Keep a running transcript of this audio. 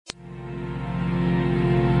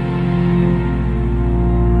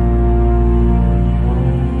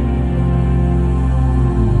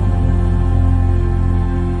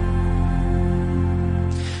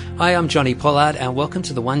Hi, I'm Johnny Pollard, and welcome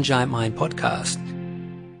to the One Giant Mind podcast.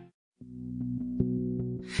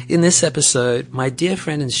 In this episode, my dear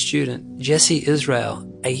friend and student, Jesse Israel,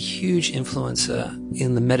 a huge influencer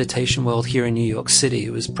in the meditation world here in New York City,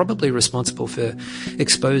 who was probably responsible for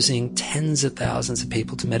exposing tens of thousands of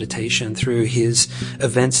people to meditation through his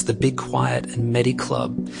events, the Big Quiet and Medi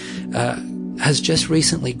Club, has just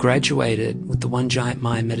recently graduated with the One Giant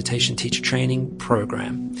Mind meditation teacher training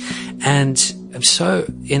program. And I'm so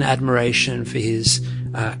in admiration for his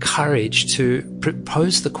courage to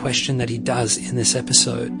propose the question that he does in this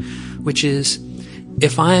episode, which is,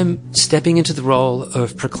 if I'm stepping into the role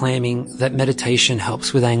of proclaiming that meditation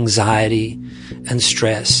helps with anxiety and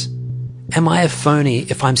stress, am I a phony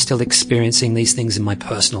if I'm still experiencing these things in my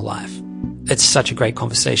personal life? It's such a great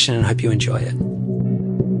conversation, and I hope you enjoy it.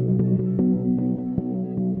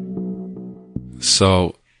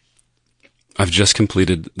 So I've just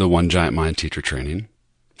completed the One Giant Mind teacher training.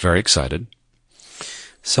 Very excited.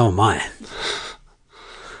 So am I.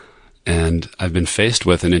 And I've been faced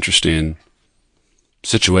with an interesting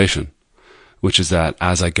situation, which is that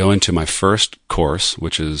as I go into my first course,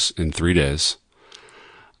 which is in 3 days,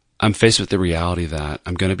 I'm faced with the reality that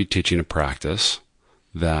I'm going to be teaching a practice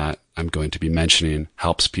that I'm going to be mentioning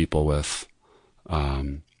helps people with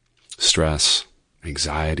stress,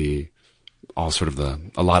 anxiety,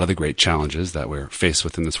 a lot of the great challenges that we're faced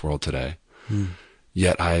with in this world today.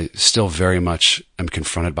 Yet I still very much am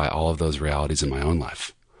confronted by all of those realities in my own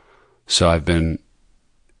life. So I've been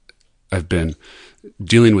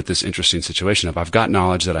dealing with this interesting situation of I've got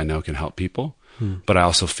knowledge that I know can help people, but I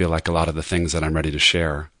also feel like a lot of the things that I'm ready to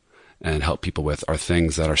share and help people with are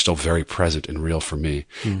things that are still very present and real for me.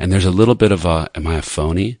 And there's a little bit of am I a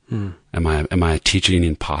phony? Am I a teaching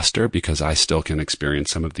imposter because I still can experience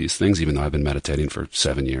some of these things, even though I've been meditating for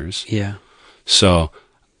 7 years? Yeah. So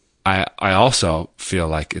I also feel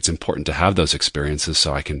like it's important to have those experiences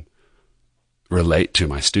so I can relate to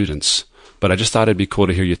my students. But I just thought it'd be cool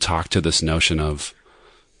to hear you talk to this notion of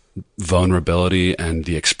vulnerability and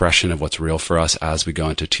the expression of what's real for us as we go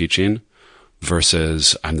into teaching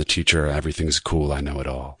versus I'm the teacher, everything's cool, I know it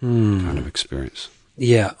all kind of experience.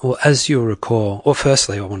 Yeah. Well, as you'll recall, well,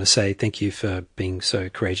 firstly, I want to say thank you for being so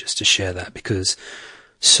courageous to share that, because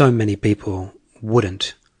so many people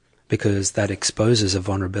wouldn't, because that exposes a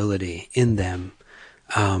vulnerability in them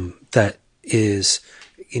that is,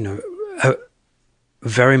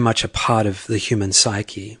 very much a part of the human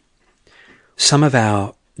psyche. Some of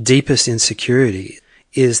our deepest insecurity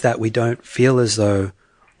is that we don't feel as though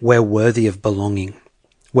we're worthy of belonging.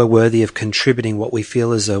 We're worthy of contributing what we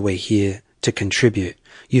feel as though we're here to contribute.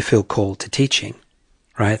 You feel called to teaching,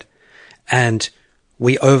 right? And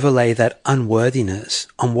we overlay that unworthiness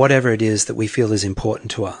on whatever it is that we feel is important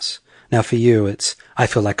to us. Now, for you, it's, I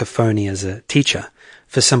feel like a phony as a teacher.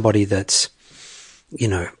 For somebody that's,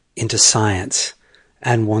 into science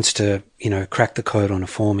and wants to, crack the code on a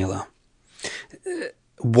formula,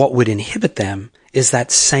 what would inhibit them is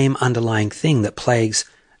that same underlying thing that plagues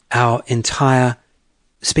our entire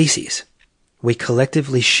species. We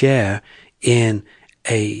collectively share in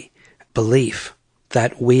a belief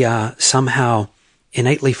that we are somehow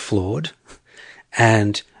innately flawed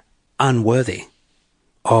and unworthy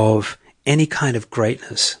of any kind of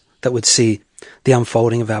greatness that would see the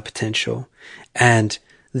unfolding of our potential and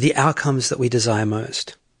the outcomes that we desire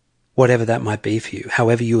most, whatever that might be for you,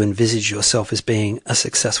 however you envisage yourself as being a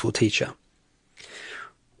successful teacher.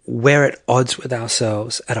 We're at odds with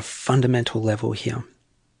ourselves at a fundamental level here.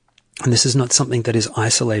 And this is not something that is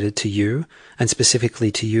isolated to you and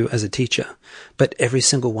specifically to you as a teacher, but every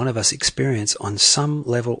single one of us experience on some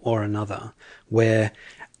level or another where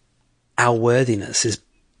our worthiness is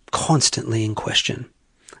constantly in question.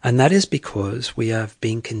 And that is because we have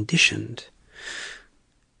been conditioned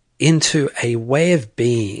into a way of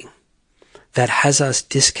being that has us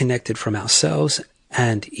disconnected from ourselves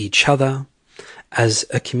and each other as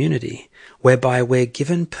a community, whereby we're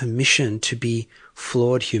given permission to be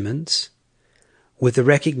flawed humans with the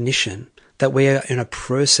recognition that we are in a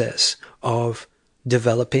process of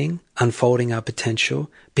developing, unfolding our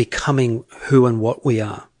potential, becoming who and what we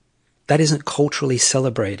are. That isn't culturally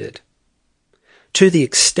celebrated, to the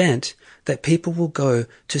extent that people will go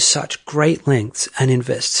to such great lengths and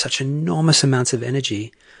invest such enormous amounts of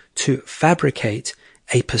energy to fabricate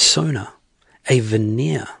a persona, a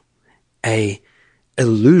veneer, a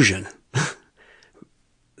illusion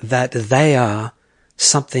that they are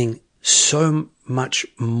something so much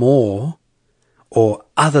more or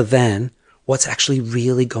other than what's actually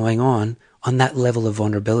really going on that level of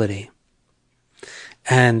vulnerability.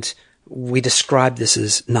 And we describe this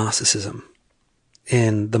as narcissism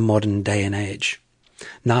in the modern day and age.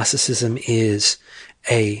 Narcissism is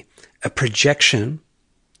a projection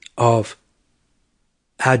of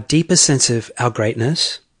our deeper sense of our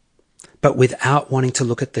greatness, but without wanting to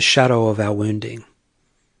look at the shadow of our wounding.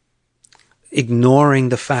 Ignoring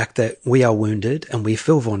the fact that we are wounded and we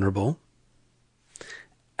feel vulnerable,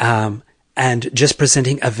 and just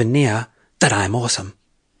presenting a veneer that I'm awesome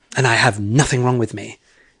and I have nothing wrong with me.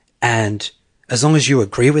 And as long as you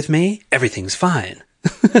agree with me, everything's fine.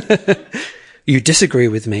 You disagree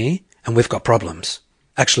with me and we've got problems.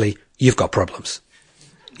 Actually, you've got problems.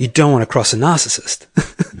 You don't want to cross a narcissist.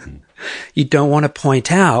 You don't want to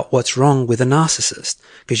point out what's wrong with a narcissist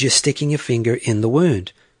because you're sticking your finger in the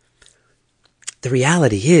wound. The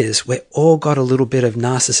reality is we're all got a little bit of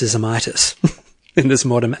narcissismitis in this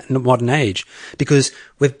modern age because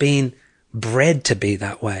we've been bred to be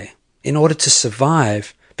that way. In order to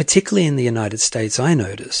survive, particularly in the United States, I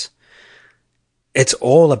notice, it's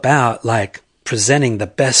all about like presenting the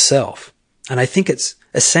best self. And I think it's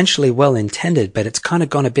essentially well intended, but it's kind of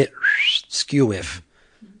gone a bit skew-if.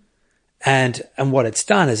 And what it's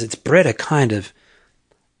done is it's bred a kind of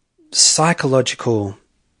psychological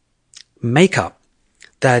makeup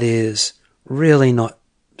that is really not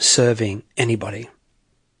serving anybody.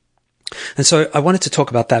 And so I wanted to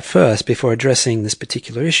talk about that first before addressing this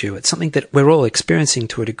particular issue. It's something that we're all experiencing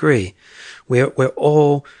to a degree. We're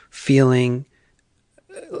all feeling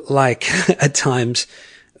like at times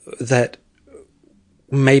that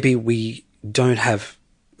maybe we don't have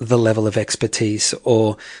the level of expertise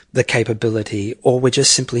or the capability, or we're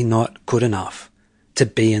just simply not good enough to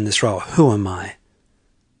be in this role. Who am I?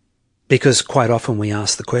 Because quite often we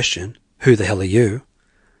ask the question, who the hell are you?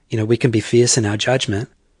 You know, we can be fierce in our judgment.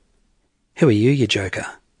 Who are you joker?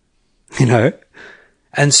 You know?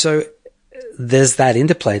 And so there's that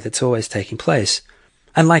interplay that's always taking place.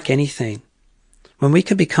 And like anything, when we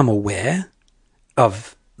can become aware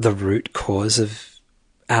of the root cause of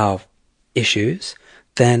our issues,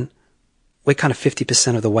 then we're kind of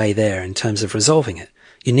 50% of the way there in terms of resolving it.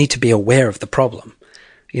 You need to be aware of the problem,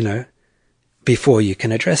 you know, before you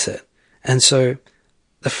can address it. And so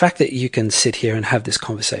the fact that you can sit here and have this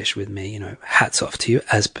conversation with me, you know, hats off to you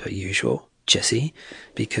as per usual, Jesse,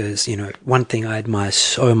 because, you know, one thing I admire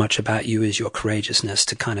so much about you is your courageousness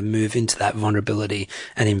to kind of move into that vulnerability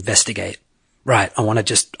and investigate. Right. I want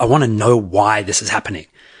to know why this is happening.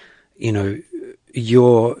 You know,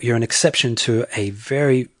 you're an exception to a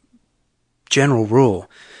very general rule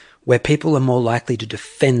where people are more likely to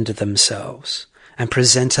defend themselves and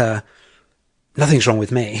present nothing's wrong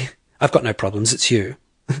with me. I've got no problems. It's you.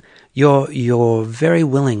 You're very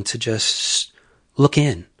willing to just look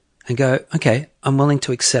in and go, okay, I'm willing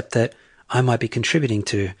to accept that I might be contributing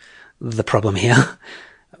to the problem here.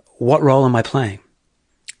 What role am I playing?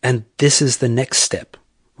 And this is the next step.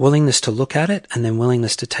 Willingness to look at it and then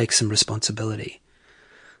willingness to take some responsibility.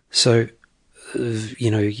 So, you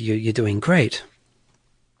know, you're doing great.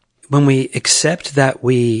 When we accept that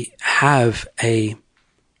we have a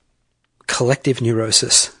collective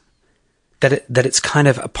neurosis, that it's kind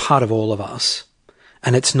of a part of all of us,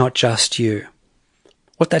 and it's not just you.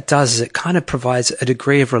 What that does is it kind of provides a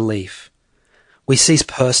degree of relief. We cease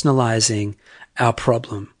personalizing our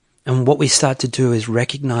problem, and what we start to do is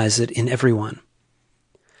recognize it in everyone.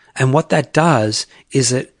 And what that does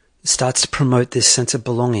is it starts to promote this sense of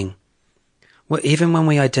belonging. Well, even when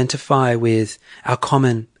we identify with our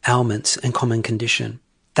common ailments and common condition,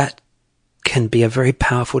 that can be a very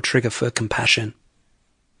powerful trigger for compassion.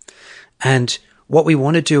 And what we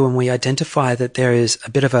want to do when we identify that there is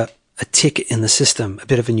a bit of a tick in the system, a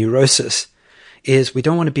bit of a neurosis, is we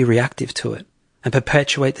don't want to be reactive to it and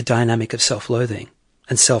perpetuate the dynamic of self-loathing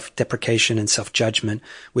and self-deprecation and self-judgment,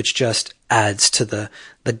 which just adds to the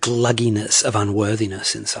glugginess of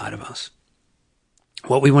unworthiness inside of us.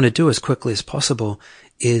 What we want to do as quickly as possible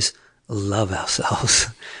is love ourselves,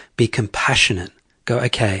 be compassionate, go,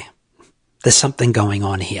 okay, there's something going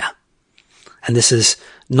on here. And this is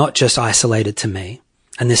not just isolated to me.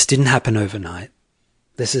 And this didn't happen overnight.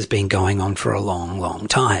 This has been going on for a long, long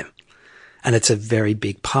time. And it's a very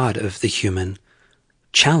big part of the human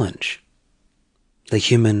challenge, the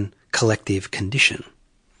human collective condition.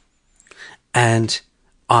 And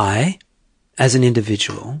I, as an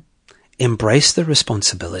individual, embrace the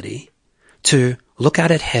responsibility to look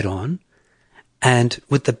at it head on and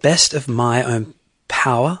with the best of my own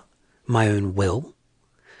power, my own will,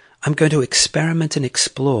 I'm going to experiment and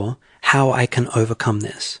explore how I can overcome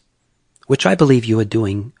this, which I believe you are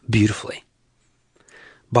doing beautifully.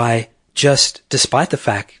 By just, despite the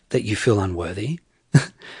fact that you feel unworthy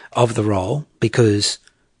of the role because,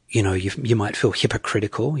 you know, you might feel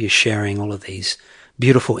hypocritical, you're sharing all of these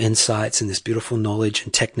beautiful insights and this beautiful knowledge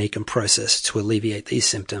and technique and process to alleviate these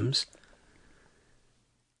symptoms,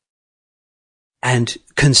 and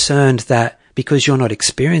concerned that because you're not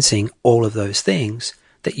experiencing all of those things,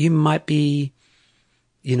 that you might be,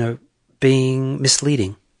 being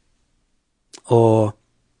misleading or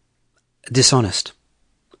dishonest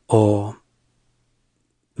or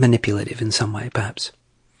manipulative in some way, perhaps.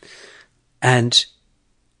 And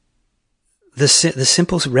the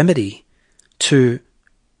simple remedy to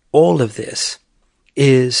all of this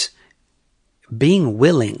is being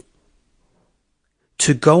willing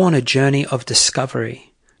to go on a journey of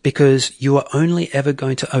discovery, because you are only ever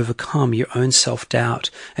going to overcome your own self-doubt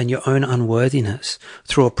and your own unworthiness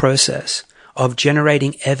through a process of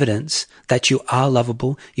generating evidence that you are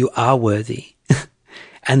lovable, you are worthy,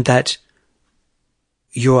 and that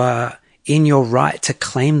you are in your right to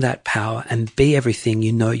claim that power and be everything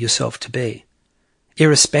you know yourself to be,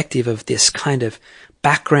 irrespective of this kind of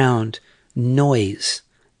background noise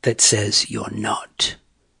that says you're not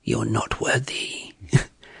worthy.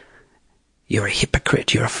 You're a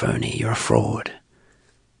hypocrite, you're a phony, you're a fraud.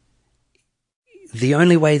 The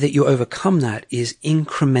only way that you overcome that is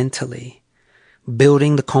incrementally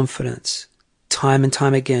building the confidence, time and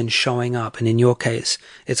time again, showing up. And in your case,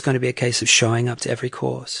 it's going to be a case of showing up to every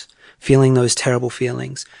course, feeling those terrible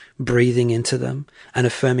feelings, breathing into them, and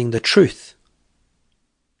affirming the truth.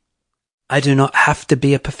 I do not have to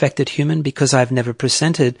be a perfected human because I've never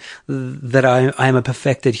presented that I am a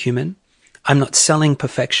perfected human. I'm not selling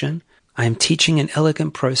perfection. I am teaching an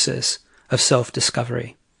elegant process of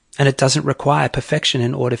self-discovery, and it doesn't require perfection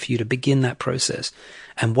in order for you to begin that process.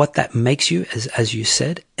 And what that makes you, as you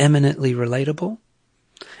said, eminently relatable,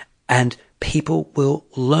 and people will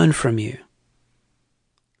learn from you.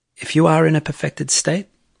 If you are in a perfected state,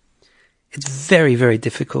 it's very, very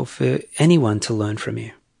difficult for anyone to learn from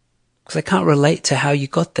you, because they can't relate to how you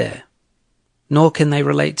got there, nor can they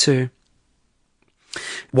relate to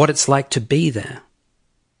what it's like to be there.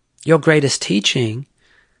 Your greatest teaching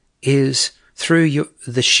is through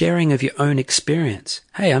the sharing of your own experience.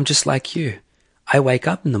 Hey, I'm just like you. I wake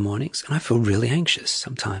up in the mornings and I feel really anxious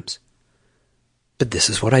sometimes. But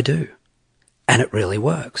this is what I do. And it really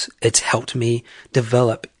works. It's helped me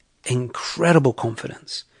develop incredible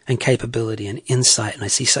confidence and capability and insight. And I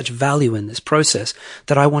see such value in this process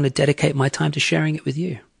that I want to dedicate my time to sharing it with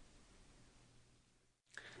you.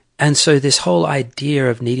 And so this whole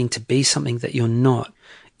idea of needing to be something that you're not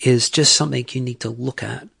is just something you need to look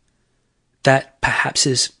at that perhaps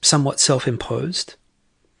is somewhat self-imposed.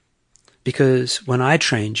 Because when I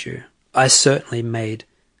trained you, I certainly made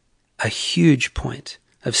a huge point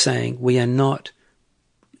of saying we are not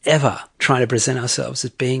ever trying to present ourselves as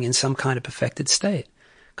being in some kind of perfected state,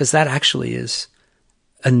 because that actually is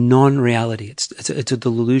a non-reality. It's a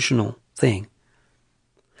delusional thing.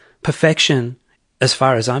 Perfection, as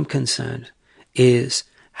far as I'm concerned, is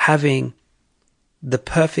having the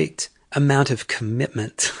perfect amount of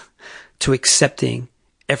commitment to accepting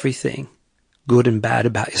everything good and bad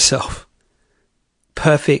about yourself.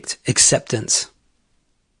 Perfect acceptance.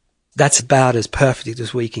 That's about as perfect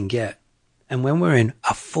as we can get. And when we're in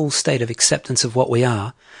a full state of acceptance of what we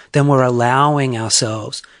are, then we're allowing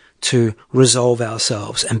ourselves to resolve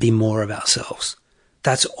ourselves and be more of ourselves.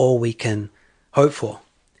 That's all we can hope for.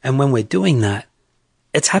 And when we're doing that,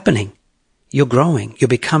 it's happening. You're growing. You're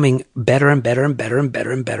becoming better and better and better and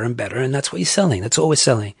better and better and better. And that's what you're selling. That's all we're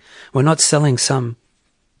selling. We're not selling some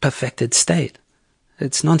perfected state.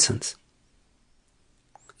 It's nonsense.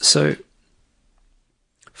 So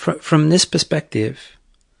from this perspective,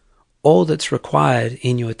 all that's required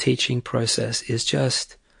in your teaching process is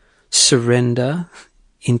just surrender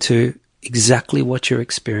into exactly what you're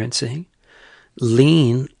experiencing.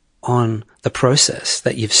 Lean on the process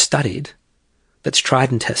that you've studied, that's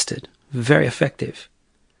tried and tested. Very effective.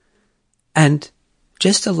 And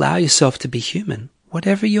just allow yourself to be human,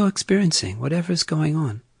 whatever you're experiencing, whatever is going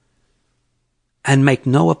on. And make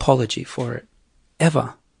no apology for it,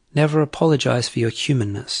 ever. Never apologize for your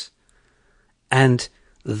humanness. And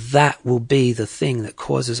that will be the thing that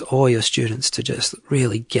causes all your students to just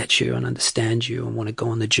really get you and understand you and want to go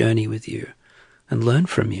on the journey with you and learn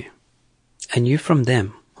from you. And you from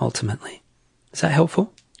them, ultimately. Is that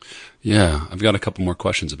helpful? Yeah, I've got a couple more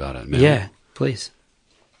questions about it, man. Yeah, please.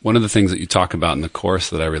 One of the things that you talk about in the course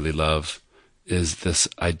that I really love is this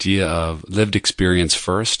idea of lived experience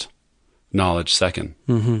first, knowledge second.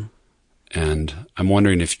 Mm-hmm. And I'm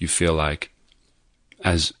wondering if you feel like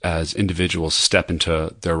as individuals step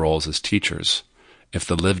into their roles as teachers, if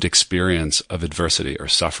the lived experience of adversity or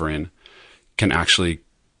suffering can actually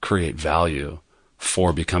create value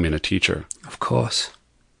for becoming a teacher. Of course.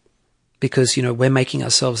 because, we're making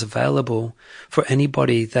ourselves available for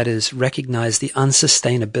anybody that has recognized the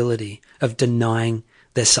unsustainability of denying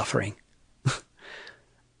their suffering.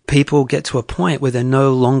 People get to a point where they're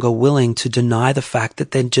no longer willing to deny the fact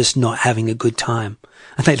that they're just not having a good time,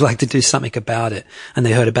 and they'd like to do something about it. And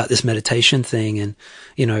they heard about this meditation thing, and,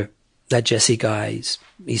 that Jesse guy,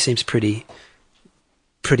 he seems pretty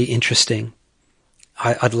interesting.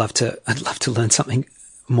 I'd love to learn something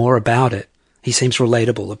more about it. He seems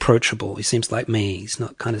relatable, approachable. He seems like me. He's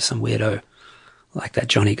not kind of some weirdo like that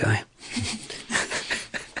Johnny guy.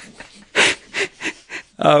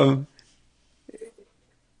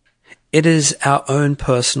 It is our own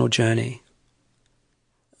personal journey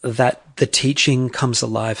that the teaching comes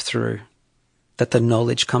alive through, that the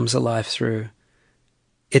knowledge comes alive through.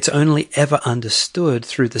 It's only ever understood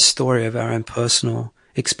through the story of our own personal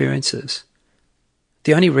experiences.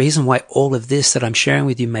 The only reason why all of this that I'm sharing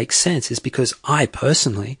with you makes sense is because I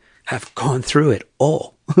personally have gone through it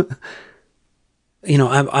all.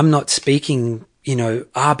 I'm not speaking,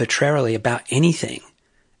 arbitrarily about anything.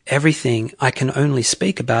 Everything, I can only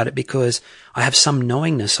speak about it because I have some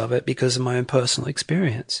knowingness of it because of my own personal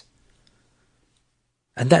experience.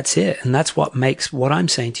 And that's it. And that's what makes what I'm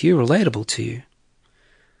saying to you relatable to you.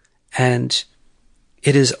 And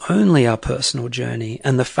it is only our personal journey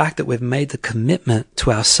and the fact that we've made the commitment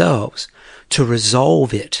to ourselves to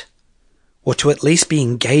resolve it, or to at least be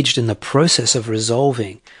engaged in the process of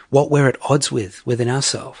resolving what we're at odds with within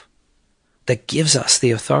ourselves, that gives us the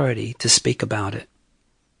authority to speak about it.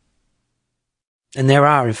 And there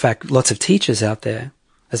are, in fact, lots of teachers out there,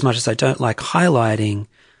 as much as I don't like highlighting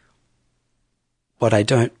what I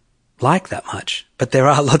don't like that much, but there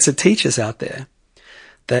are lots of teachers out there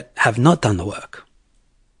that have not done the work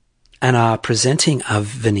and are presenting a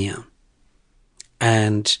veneer.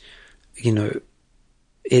 And,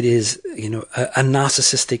 it is, a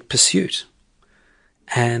narcissistic pursuit.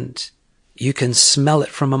 And you can smell it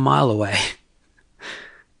from a mile away.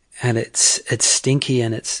 And it's stinky,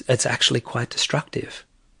 and it's actually quite destructive.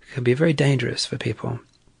 It can be very dangerous for people.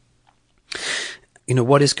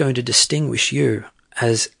 What is going to distinguish you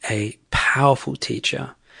as a powerful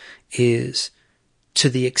teacher is to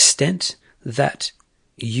the extent that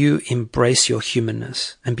you embrace your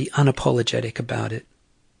humanness and be unapologetic about it.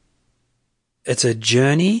 It's a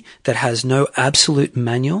journey that has no absolute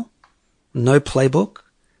manual, no playbook,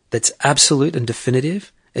 that's absolute and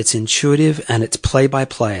definitive. It's intuitive and it's play by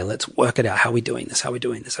play. Let's work it out. How are we doing this? How are we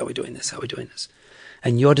doing this? How are we doing this? How are we doing this?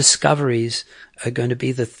 And your discoveries are going to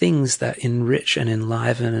be the things that enrich and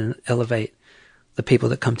enliven and elevate the people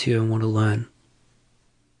that come to you and want to learn.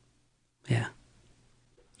 Yeah.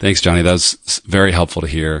 Thanks, Johnny. That was very helpful to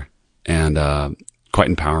hear and quite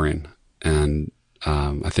empowering. And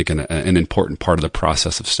I think an important part of the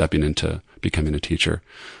process of stepping into becoming a teacher.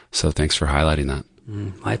 So thanks for highlighting that.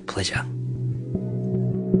 My pleasure.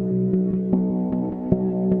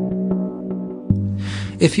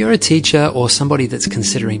 If you're a teacher or somebody that's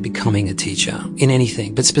considering becoming a teacher in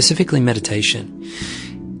anything, but specifically meditation,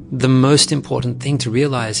 the most important thing to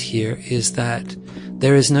realize here is that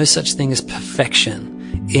there is no such thing as perfection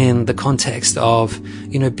in the context of,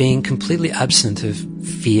 being completely absent of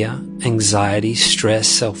fear, anxiety, stress,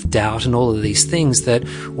 self-doubt, and all of these things that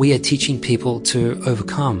we are teaching people to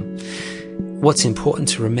overcome. What's important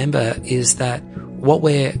to remember is that what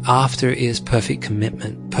we're after is perfect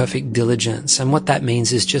commitment, perfect diligence. And what that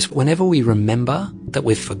means is just whenever we remember that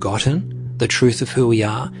we've forgotten the truth of who we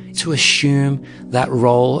are, to assume that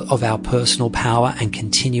role of our personal power and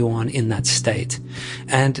continue on in that state.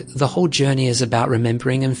 And the whole journey is about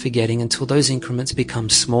remembering and forgetting until those increments become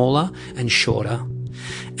smaller and shorter.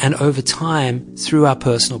 And over time, through our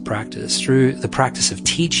personal practice, through the practice of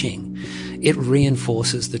teaching, it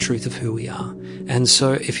reinforces the truth of who we are. And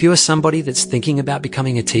so if you are somebody that's thinking about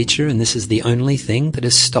becoming a teacher and this is the only thing that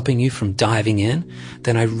is stopping you from diving in,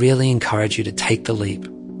 then I really encourage you to take the leap.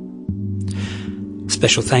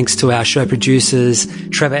 Special thanks to our show producers,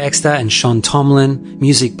 Trevor Exter and Sean Tomlin,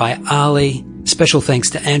 music by Ali. Special thanks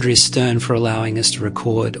to Andrea Stern for allowing us to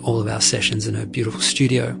record all of our sessions in her beautiful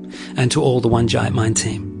studio, and to all the One Giant Mind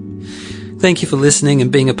team. Thank you for listening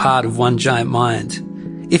and being a part of One Giant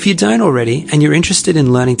Mind. If you don't already and you're interested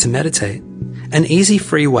in learning to meditate, an easy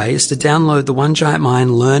free way is to download the One Giant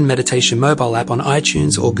Mind Learn Meditation mobile app on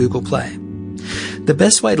iTunes or Google Play. The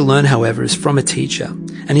best way to learn, however, is from a teacher.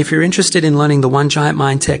 And if you're interested in learning the One Giant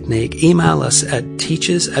Mind technique, email us at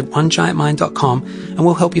teachers@onegiantmind.com and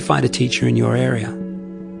we'll help you find a teacher in your area.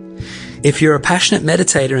 If you're a passionate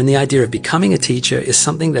meditator and the idea of becoming a teacher is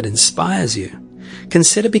something that inspires you,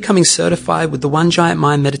 consider becoming certified with the One Giant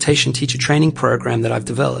Mind Meditation Teacher Training Program that I've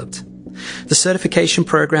developed. The certification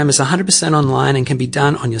program is 100% online and can be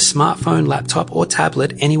done on your smartphone, laptop, or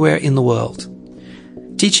tablet anywhere in the world.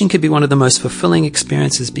 Teaching could be one of the most fulfilling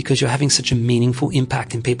experiences because you're having such a meaningful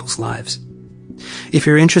impact in people's lives. If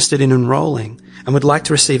you're interested in enrolling and would like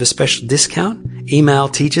to receive a special discount, email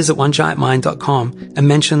teachers@onegiantmind.com and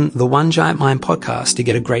mention the One Giant Mind podcast to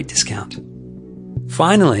get a great discount.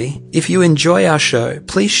 Finally, if you enjoy our show,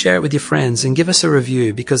 please share it with your friends and give us a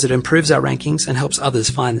review because it improves our rankings and helps others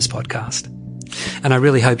find this podcast. And I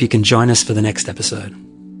really hope you can join us for the next episode.